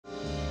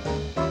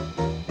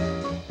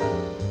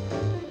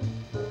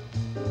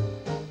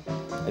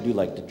I do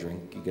like to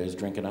drink. You guys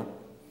drinking up?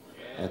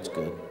 That's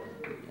good.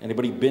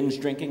 Anybody binge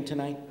drinking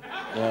tonight?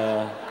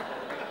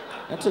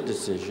 That's a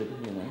decision,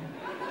 you know.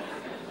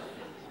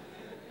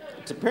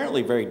 It's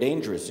apparently very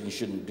dangerous and you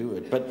shouldn't do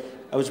it. But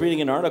I was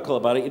reading an article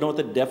about it. You know what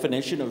the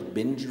definition of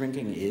binge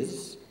drinking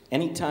is?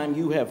 Anytime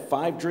you have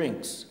 5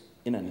 drinks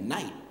in a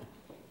night.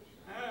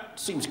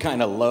 Seems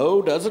kind of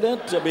low, doesn't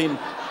it? I mean,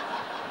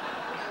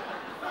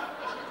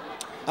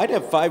 I'd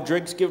have 5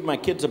 drinks, give my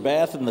kids a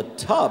bath in the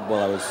tub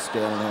while I was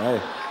standing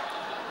there.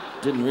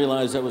 I didn't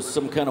realize I was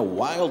some kind of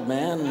wild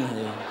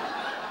man.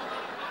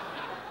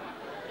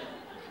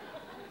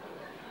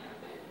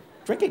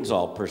 Drinking's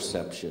all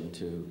perception,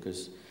 too,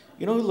 because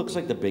you know who looks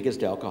like the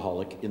biggest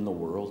alcoholic in the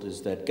world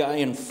is that guy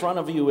in front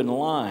of you in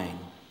line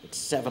at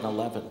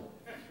 7-Eleven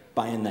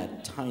buying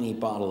that tiny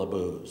bottle of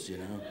booze, you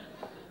know?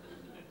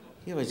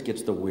 He always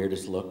gets the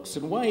weirdest looks.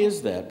 And why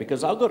is that?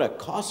 Because I'll go to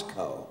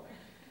Costco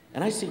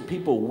and I see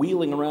people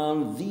wheeling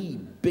around the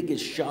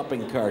biggest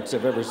shopping carts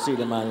I've ever seen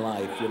in my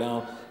life, you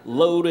know,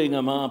 loading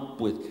them up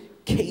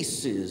with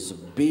cases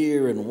of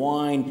beer and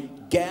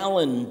wine,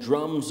 gallon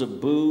drums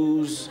of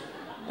booze.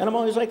 And I'm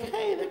always like,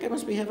 hey, that guy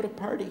must be having a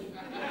party.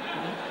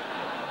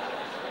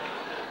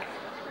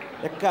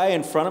 That guy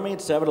in front of me at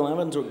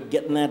 7-Eleven's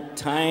getting that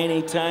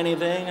tiny, tiny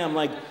thing. I'm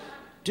like,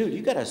 dude,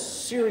 you got a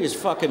serious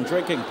fucking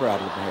drinking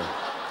problem here.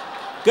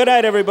 Good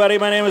night, everybody.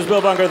 My name is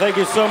Bill Bunker. Thank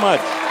you so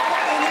much.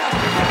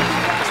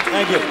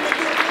 Thank you.